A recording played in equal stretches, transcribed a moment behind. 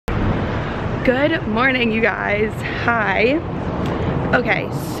Good morning, you guys. Hi. Okay,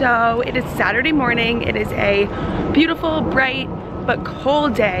 so it is Saturday morning. It is a beautiful, bright, but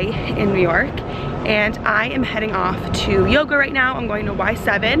cold day in New York, and I am heading off to yoga right now. I'm going to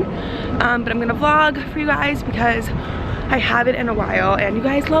Y7, but I'm gonna vlog for you guys because I haven't in a while, and you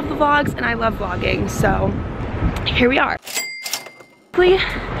guys love the vlogs, and I love vlogging, so here we are.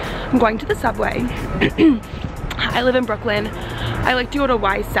 I'm going to the subway. I live in Brooklyn. I like to go to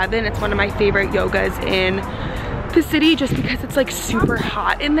Y7. It's one of my favorite yogas in the city just because it's like super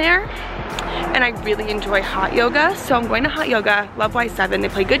hot in there, and I really enjoy hot yoga, so I'm going to hot yoga. Love Y7. They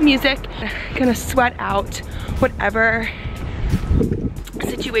play good music. I'm gonna sweat out whatever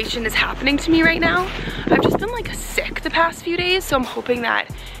situation is happening to me right now. I've just been like sick the past few days, so I'm hoping that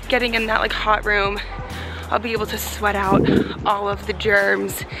getting in that like hot room, I'll be able to sweat out all of the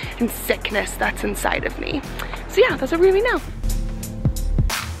germs and sickness that's inside of me. So yeah, that's what we're doing now.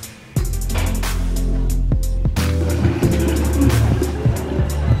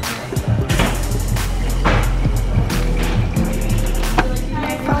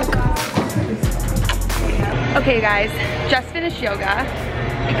 Okay guys, just finished yoga.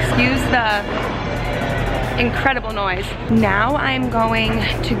 Excuse the incredible noise. Now I'm going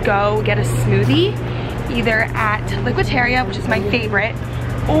to go get a smoothie, either at Liquiteria, which is my favorite,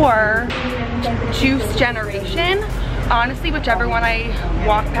 or Juice Generation. Honestly, whichever one I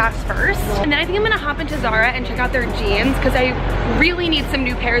walk past first. And then I think I'm gonna hop into Zara and check out their jeans because I really need some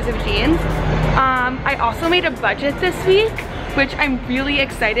new pairs of jeans. I also made a budget this week, which I'm really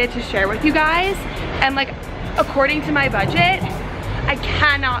excited to share with you guys. And like, according to my budget, I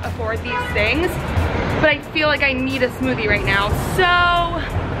cannot afford these things, but I feel like I need a smoothie right now, so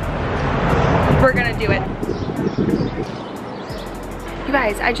we're gonna do it. You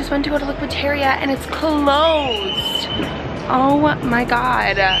guys, I just went to go to Liquiteria and it's closed. Oh my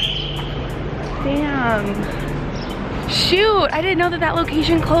god. Damn. Shoot, I didn't know that that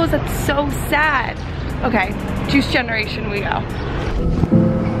location closed. That's so sad. Okay, Juice Generation we go.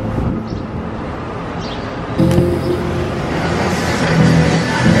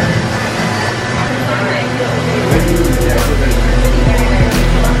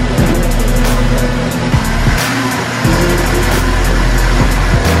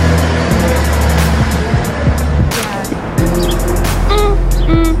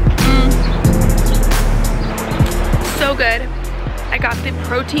 So good. I got the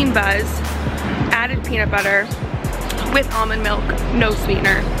Protein Buzz, added peanut butter with almond milk, no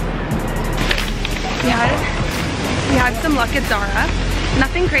sweetener. We had some luck at Zara.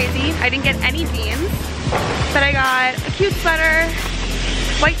 Nothing crazy. I didn't get any jeans, but I got a cute sweater,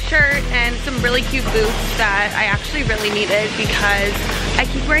 white shirt, and some really cute boots that I actually really needed because I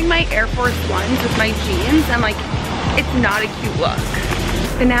keep wearing my Air Force Ones with my jeans. I'm like, it's not a cute look.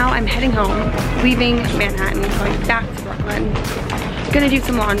 And now I'm heading home, leaving Manhattan, going back to Brooklyn. Gonna do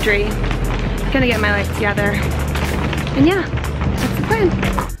some laundry, gonna get my life together. And yeah, that's the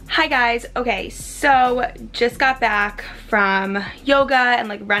plan. Hi guys, okay, so just got back from yoga and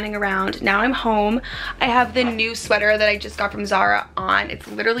like running around. Now I'm home. I have the new sweater that I just got from Zara on. It's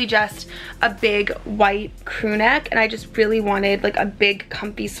literally just a big white crew neck, and I just really wanted like a big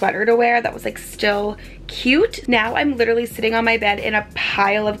comfy sweater to wear that was like still cute. Now I'm literally sitting on my bed in a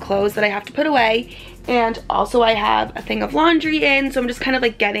pile of clothes that I have to put away, and also I have a thing of laundry in, so I'm just kind of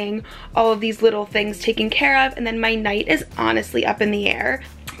like getting all of these little things taken care of, and then my night is honestly up in the air.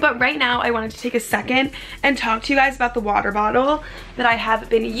 But right now I wanted to take a second and talk to you guys about the water bottle that I have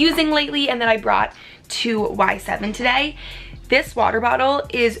been using lately and that I brought to Y7 today. This water bottle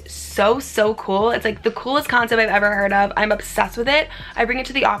is so cool. It's like the coolest concept I've ever heard of. I'm obsessed with it. I bring it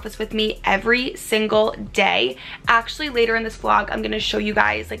to the office with me every single day. Actually, later in this vlog, I'm gonna show you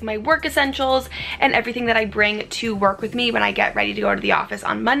guys like my work essentials and everything that I bring to work with me when I get ready to go to the office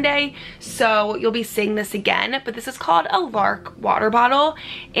on Monday. So you'll be seeing this again, but this is called a Lark water bottle,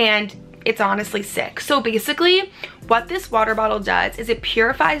 and it's honestly sick. So basically what this water bottle does is it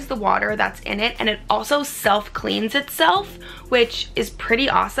purifies the water that's in it, and it also self-cleans itself, which is pretty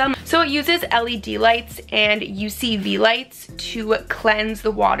awesome. So it uses LED lights and UCV lights to cleanse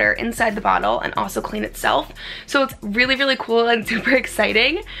the water inside the bottle and also clean itself. So it's really cool and super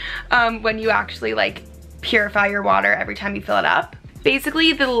exciting when you actually like purify your water every time you fill it up.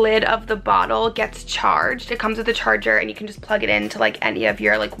 Basically, the lid of the bottle gets charged. It comes with a charger, and you can just plug it into like any of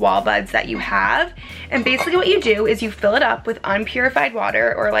your like wall buds that you have. And basically what you do is you fill it up with unpurified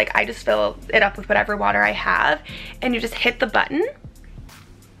water, or like I just fill it up with whatever water I have, and you just hit the button.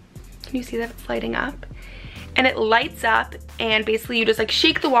 Can you see that it's lighting up? And it lights up and basically you just like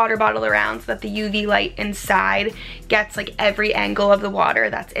shake the water bottle around so that the UV light inside gets like every angle of the water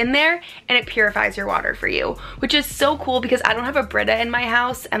that's in there, and it purifies your water for you, which is so cool because I don't have a Brita in my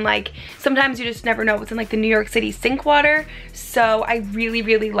house, and like sometimes you just never know what's in like the New York City sink water. So I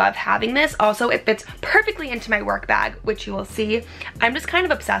really love having this. Also, it fits perfectly into my work bag, which you will see. I'm just kind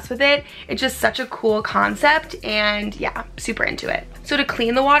of obsessed with it. It's just such a cool concept, and yeah, super into it. So to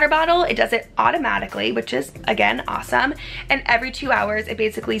clean the water bottle, it does it automatically, which is again awesome. And every 2 hours, it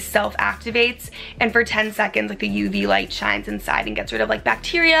basically self-activates, and for 10 seconds, like the UV light shines inside and gets rid of like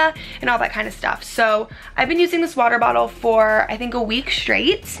bacteria and all that kind of stuff. So I've been using this water bottle for I think a week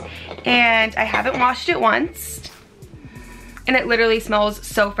straight, and I haven't washed it once. And it literally smells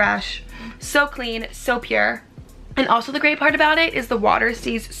so fresh, so clean, so pure. And also the great part about it is the water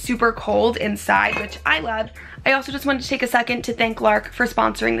stays super cold inside, which I love. I also just wanted to take a second to thank Lark for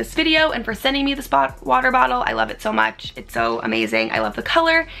sponsoring this video and for sending me this water bottle. I love it so much. It's so amazing. I love the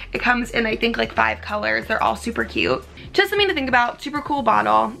color. It comes in I think like 5 colors. They're all super cute. Just something to think about. Super cool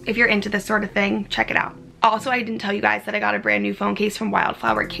bottle. If you're into this sort of thing, check it out. Also, I didn't tell you guys that I got a brand new phone case from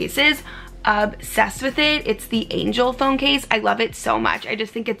Wildflower Cases. Obsessed with it. It's the Angel phone case. I love it so much. I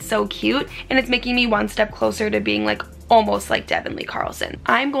just think it's so cute, and it's making me one step closer to being like almost like Devin Lee Carlson.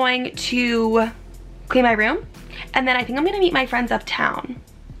 I'm going to clean my room, and then I think I'm gonna meet my friends uptown.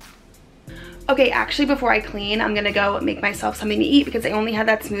 Okay, actually before I clean, I'm gonna go make myself something to eat because I only had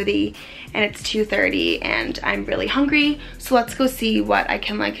that smoothie and it's 2:30 and I'm really hungry. So let's go see what I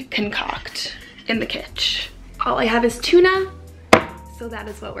can like concoct in the kitchen. All I have is tuna, so that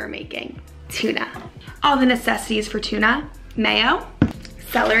is what we're making. Tuna. All the necessities for tuna: mayo,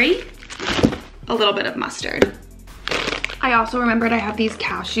 celery, a little bit of mustard. I also remembered I have these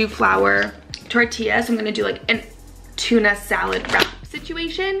cashew flour tortillas. So I'm gonna do like a tuna salad wrap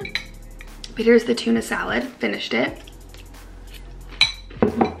situation. But here's the tuna salad, finished it.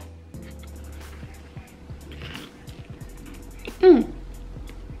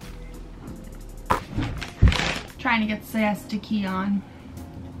 Trying to get Siesta Key on.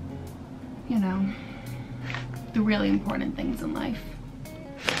 You know, the really important things in life.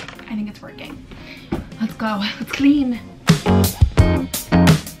 I think it's working. Let's go, let's clean.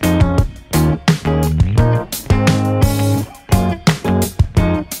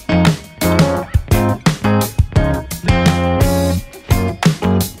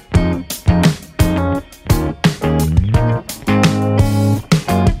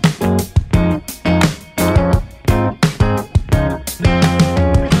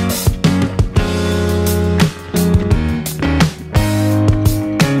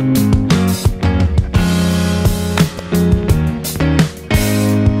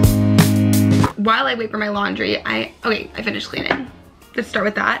 While I wait for my laundry, I finished cleaning. Let's start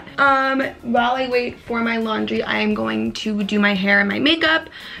with that. While I wait for my laundry, I am going to do my hair and my makeup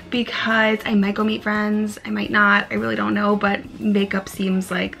because I might go meet friends, I might not, I really don't know, but makeup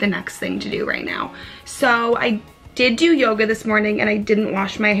seems like the next thing to do right now. So I did do yoga this morning and I didn't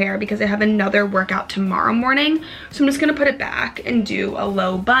wash my hair because I have another workout tomorrow morning. So I'm just gonna put it back and do a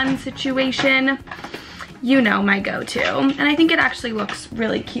low bun situation. You know, my go-to. And I think it actually looks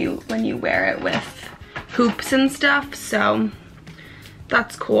really cute when you wear it with hoops and stuff, so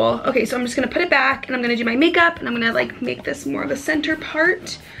that's cool. Okay, so I'm just gonna put it back and I'm gonna do my makeup and I'm gonna like make this more of a center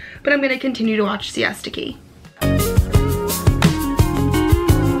part, but I'm gonna continue to watch Siesta Key.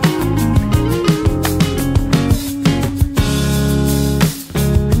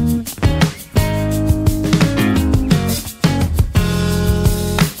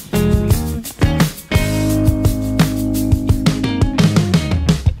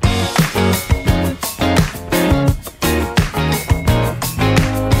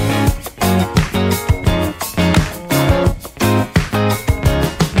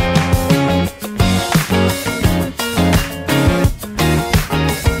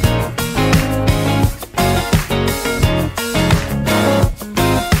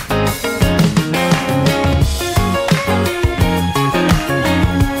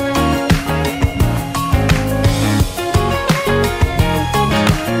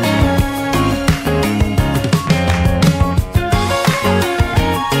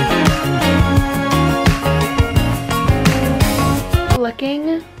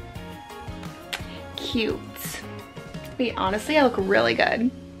 Looking cute. Wait, honestly, I look really good.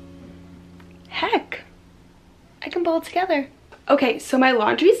 Heck, I can pull it together. Okay, so my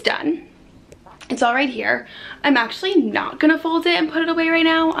laundry's done. It's all right here. I'm actually not gonna fold it and put it away right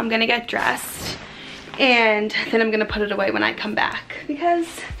now. I'm gonna get dressed and then I'm gonna put it away when I come back because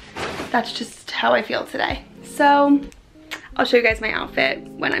that's just how I feel today. So I'll show you guys my outfit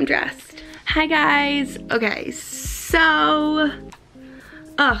when I'm dressed. Hi guys. Okay, So,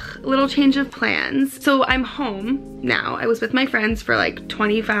 little change of plans. So I'm home now. I was with my friends for like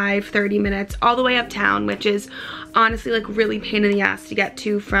 25, 30 minutes all the way uptown, which is honestly like really pain in the ass to get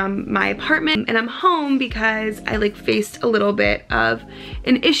to from my apartment. And I'm home because I like faced a little bit of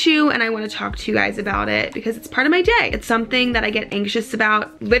an issue and I want to talk to you guys about it because it's part of my day. It's something that I get anxious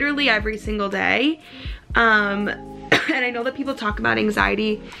about literally every single day. And I know that people talk about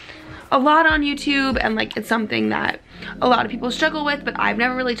anxiety a lot on YouTube and like it's something that a lot of people struggle with, but I've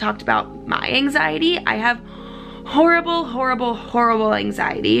never really talked about my anxiety. I have horrible, horrible, horrible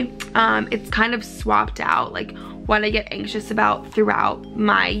anxiety. It's kind of swapped out like what I get anxious about throughout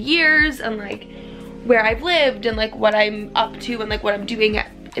my years and like where I've lived and like what I'm up to and like what I'm doing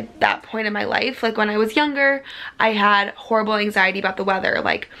at that point in my life. Like when I was younger, I had horrible anxiety about the weather.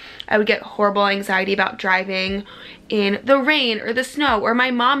 Like I would get horrible anxiety about driving in the rain or the snow, or my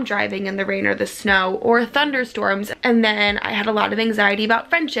mom driving in the rain or the snow, or thunderstorms. And then I had a lot of anxiety about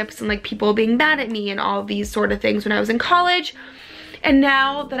friendships and like people being mad at me and all these sort of things when I was in college. And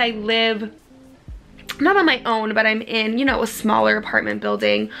now that I live not on my own, but I'm in, you know, a smaller apartment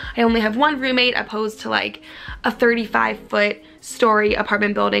building. I only have one roommate opposed to like a 35-foot story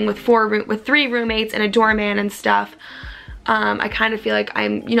apartment building with three roommates and a doorman and stuff. I kind of feel like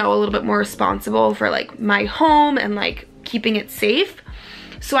I'm, you know, a little bit more responsible for like my home and like keeping it safe.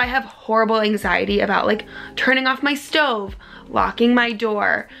 So I have horrible anxiety about like turning off my stove, locking my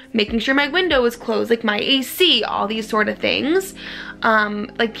door, making sure my window is closed, like my AC, all these sort of things.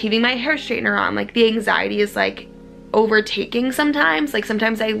 Like keeping my hair straightener on. Like the anxiety is like overtaking sometimes. Like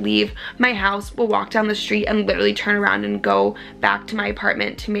sometimes I leave my house, will walk down the street and literally turn around and go back to my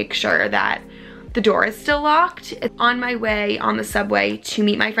apartment to make sure that the door is still locked. On my way on the subway to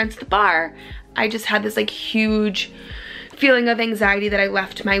meet my friends at the bar, I just had this like huge feeling of anxiety that I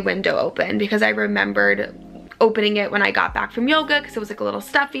left my window open because I remembered opening it when I got back from yoga because it was like a little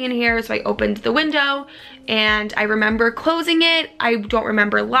stuffy in here. So I opened the window and I remember closing it. I don't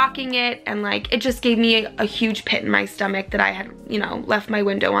remember locking it, and like it just gave me a huge pit in my stomach that I had, you know, left my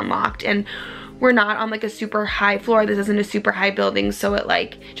window unlocked. And we're not on like a super high floor. This isn't a super high building, so it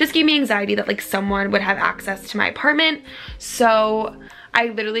like just gave me anxiety that like someone would have access to my apartment. So I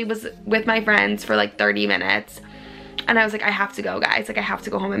literally was with my friends for like 30 minutes. And I was like, I have to go, guys. Like I have to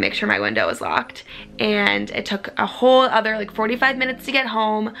go home and make sure my window is locked. And it took a whole other like 45 minutes to get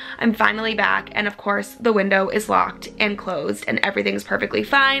home. I'm finally back. And of course the window is locked and closed and everything's perfectly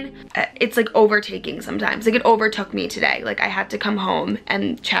fine. It's like overtaking sometimes. Like it overtook me today. Like I had to come home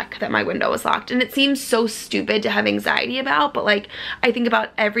and check that my window was locked. And it seems so stupid to have anxiety about, but like I think about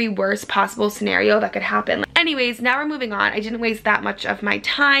every worst possible scenario that could happen. Anyways, now we're moving on. I didn't waste that much of my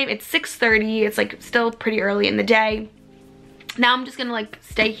time. It's 6:30. It's like still pretty early in the day. Now I'm just gonna like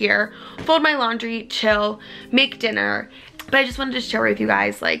stay here, fold my laundry, chill, make dinner. But I just wanted to share with you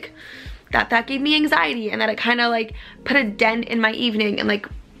guys like that gave me anxiety and that it kind of like put a dent in my evening and like,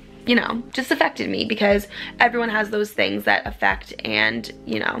 you know, just affected me because everyone has those things that affect and,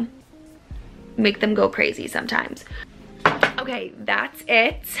 you know, make them go crazy sometimes. Okay, that's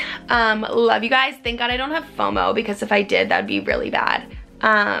it. Love you guys. Thank God I don't have FOMO because if I did, that'd be really bad.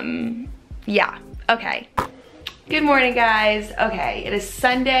 Yeah, okay. Good morning, guys. Okay, it is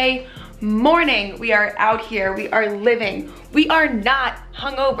Sunday morning. We are out here. We are living. We are not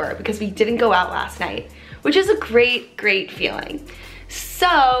hungover because we didn't go out last night, which is a great, great feeling.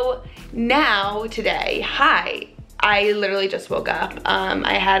 So now today, I literally just woke up.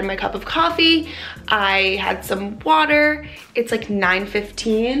 I had my cup of coffee. I had some water. It's like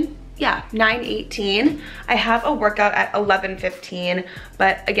 9:15. Yeah, 9:18. I have a workout at 11:15,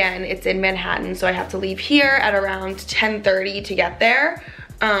 but again, it's in Manhattan, so I have to leave here at around 10:30 to get there.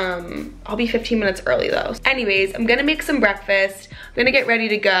 I'll be 15 minutes early though. Anyways, I'm gonna make some breakfast. I'm gonna get ready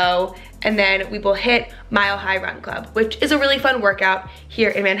to go, and then we will hit Mile High Run Club, which is a really fun workout here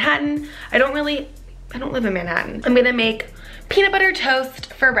in Manhattan. I don't live in Manhattan. I'm gonna make peanut butter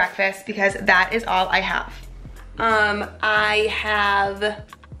toast for breakfast because that is all I have. I have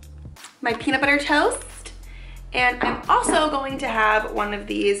my peanut butter toast, and I'm also going to have one of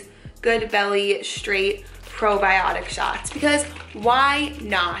these Good Belly Straight probiotic shots because why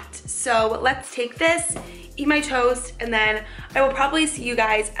not? So let's take this, eat my toast, and then I will probably see you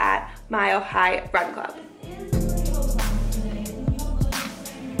guys at Mile High Run Club.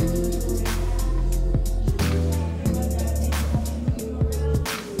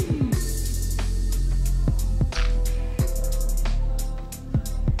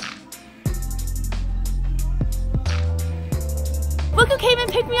 Look who came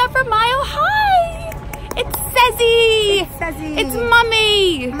and picked me up from Mile High. It's Cezzy! It's Cezzy! It's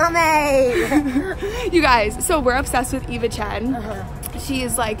Mummy! Mummy! You guys, so we're obsessed with Eva Chen. She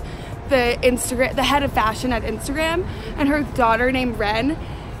is like the head of fashion at Instagram, and her daughter named Ren,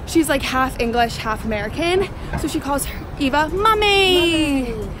 she's like half English, half American, so she calls her Eva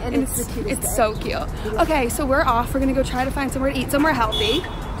Mummy. And it's so cute. Okay, so we're off. We're gonna go try to find somewhere to eat, somewhere healthy.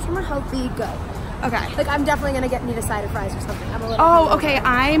 Somewhere healthy, good. Okay. Like I'm definitely gonna need a side of fries or something. I'm a little. Oh, okay.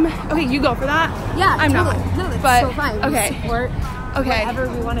 Okay. You go for that. Yeah, I'm totally. not. No, that's but, so fine. Okay. We support whatever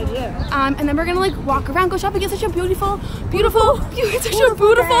we want to do. And then we're gonna like walk around, go shopping. It's such a beautiful it's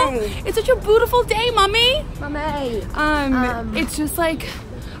such a beautiful day, Mummy. Mummy. It's just like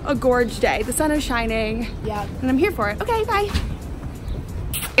a gorge day. The sun is shining. Yeah. And I'm here for it. Okay, bye.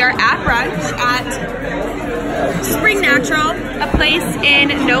 We are at brunch at Spring Natural, a place in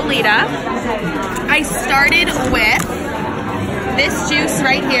Nolita. I started with this juice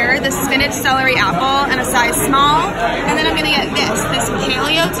right here, the spinach celery apple and a size small. And then I'm gonna get this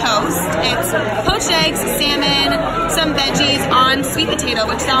paleo toast. It's poached eggs, salmon, some veggies on sweet potato,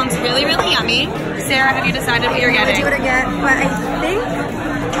 which sounds really, really yummy. Sarah, have you decided what you're getting? I do what I get, but I think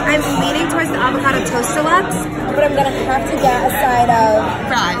I'm leaning towards the avocado toast deluxe, but I'm gonna have to get a side of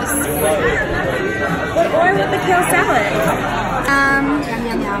fries. Or with the kale salad. Yum,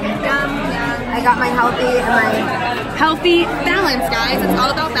 yum, yum. Yum, yum. I got my healthy and my healthy balance, guys. It's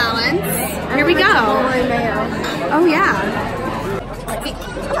all about balance. Here we go. Oh yeah.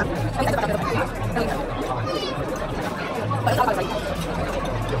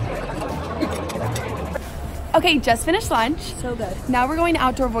 Okay, just finished lunch. So good. Now we're going to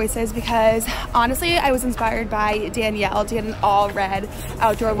Outdoor Voices because honestly, I was inspired by Danielle to get an all red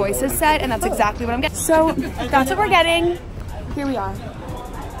Outdoor Voices set, and that's exactly what I'm getting. So that's what we're getting. Here we are.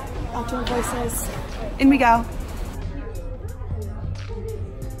 Outdoor Voices. In we go.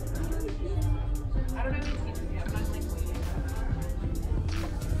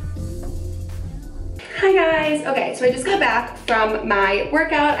 Hi guys. Okay, so I just got back from my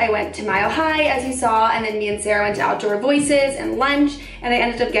workout. I went to Mile High, as you saw, and then me and Sarah went to Outdoor Voices and lunch, and I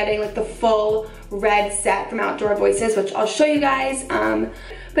ended up getting like the full red set from Outdoor Voices, which I'll show you guys.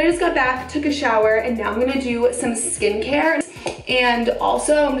 But I just got back, took a shower, and now I'm gonna do some skincare. And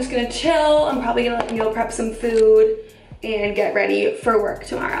also, I'm just gonna chill. I'm probably gonna like meal prep some food and get ready for work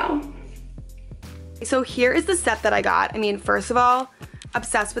tomorrow. So here is the set that I got. I mean, first of all,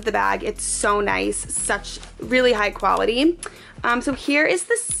 obsessed with the bag. It's so nice, such really high quality. So here is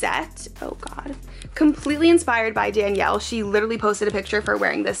the set. Oh God. Completely inspired by Danielle. She literally posted a picture of her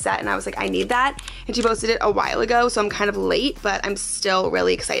wearing this set and I was like, I need that. And she posted it a while ago, so I'm kind of late, but I'm still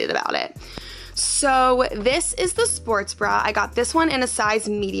really excited about it. So this is the sports bra. I got this one in a size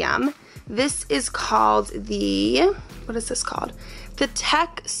medium. This is called what is this called? The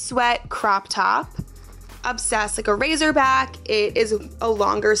Tech Sweat Crop Top. Obsessed, like a razorback. It is a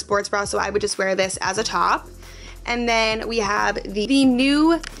longer sports bra, so I would just wear this as a top. And then we have the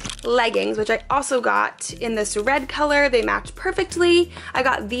new leggings, which I also got in this red color. They match perfectly. I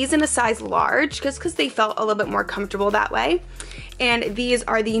got these in a size large just because they felt a little bit more comfortable that way. And these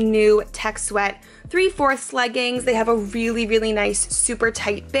are the new Tech Sweat 3/4 leggings. They have a really, really nice, super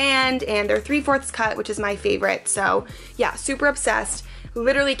tight band, and they're 3/4 cut, which is my favorite. So yeah, super obsessed.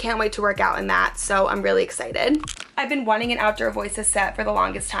 Literally can't wait to work out in that, so I'm really excited. I've been wanting an Outdoor Voices set for the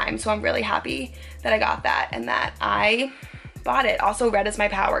longest time, so I'm really happy that I got that and that I bought it. Also, red is my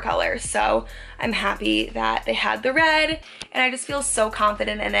power color, so I'm happy that they had the red, and I just feel so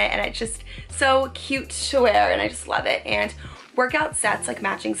confident in it, and it's just so cute to wear, and I just love it. And workout sets, like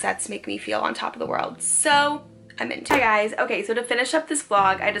matching sets, make me feel on top of the world, so I'm into it. Hi guys, okay, so to finish up this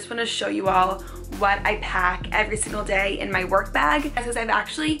vlog, I just want to show you all what I pack every single day in my work bag, because I've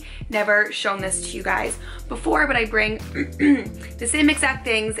actually never shown this to you guys before, but I bring the same exact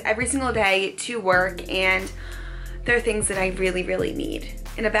things every single day to work, and they're things that I really, really need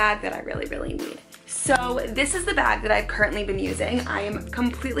in a bag that I really, really need. So this is the bag that I've currently been using. I am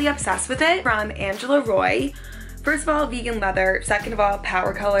completely obsessed with it. From Angela Roy. First of all, vegan leather. Second of all,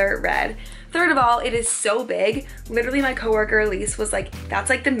 power color red. Third of all, it is so big. Literally my coworker Elise was like, that's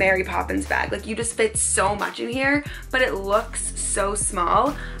like the Mary Poppins bag. Like you just fit so much in here, but it looks so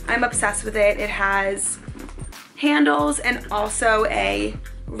small. I'm obsessed with it. It has handles and also a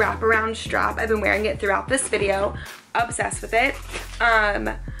wraparound strap. I've been wearing it throughout this video. Obsessed with it.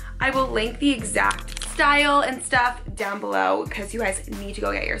 I will link the exact style and stuff down below because you guys need to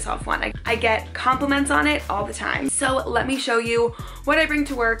go get yourself one. I get compliments on it all the time. So let me show you what I bring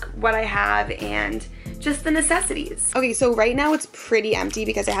to work, what I have, and just the necessities. Okay, so right now it's pretty empty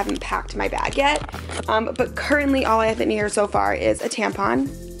because I haven't packed my bag yet. But currently all I have in here so far is a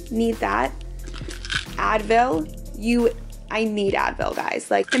tampon. Need that. Advil, I need Advil, guys.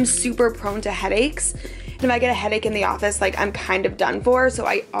 Like, I'm super prone to headaches. And if I get a headache in the office, like, I'm kind of done for. So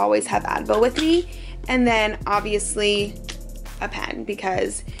I always have Advil with me. And then obviously a pen,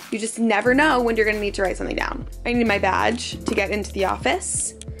 because you just never know when you're gonna need to write something down. I need my badge to get into the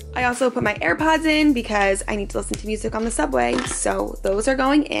office. I also put my AirPods in because I need to listen to music on the subway, so those are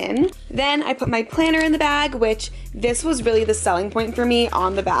going in. Then I put my planner in the bag, which this was really the selling point for me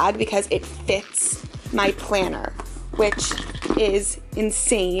on the bag because it fits my planner, which is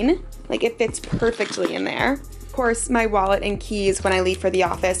insane. Like, it fits perfectly in there. Of course, my wallet and keys when I leave for the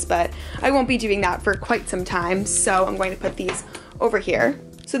office, but I won't be doing that for quite some time, so I'm going to put these over here.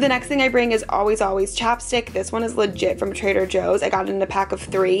 So the next thing I bring is always chapstick. This one is legit from Trader Joe's. I got it in a pack of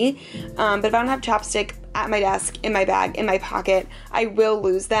 3. But if I don't have chapstick at my desk, in my bag, in my pocket, I will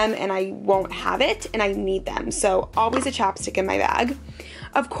lose them and I won't have it and I need them. So always a chapstick in my bag.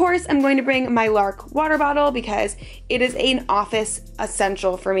 Of course, I'm going to bring my Lark water bottle because it is an office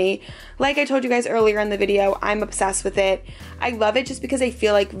essential for me. Like I told you guys earlier in the video, I'm obsessed with it. I love it just because I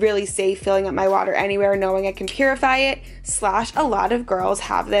feel like really safe filling up my water anywhere, knowing I can purify it. / a lot of girls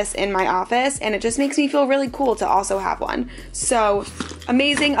have this in my office and it just makes me feel really cool to also have one. So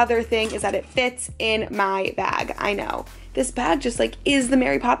amazing. Other thing is that it fits in my bag. I know. This bag just like is the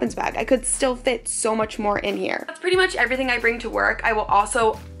Mary Poppins bag. I could still fit so much more in here. That's pretty much everything I bring to work. I will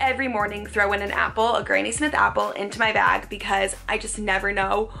also every morning throw in an apple, a Granny Smith apple, into my bag because I just never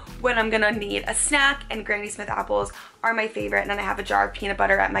know when I'm gonna need a snack, and Granny Smith apples are my favorite. And then I have a jar of peanut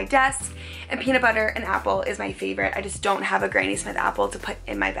butter at my desk, and peanut butter and apple is my favorite. I just don't have a Granny Smith apple to put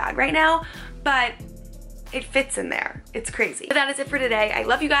in my bag right now, but it fits in there. It's crazy. But that is it for today. I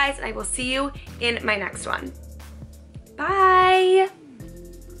love you guys and I will see you in my next one. Bye.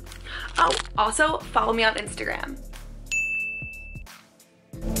 Oh, also follow me on Instagram.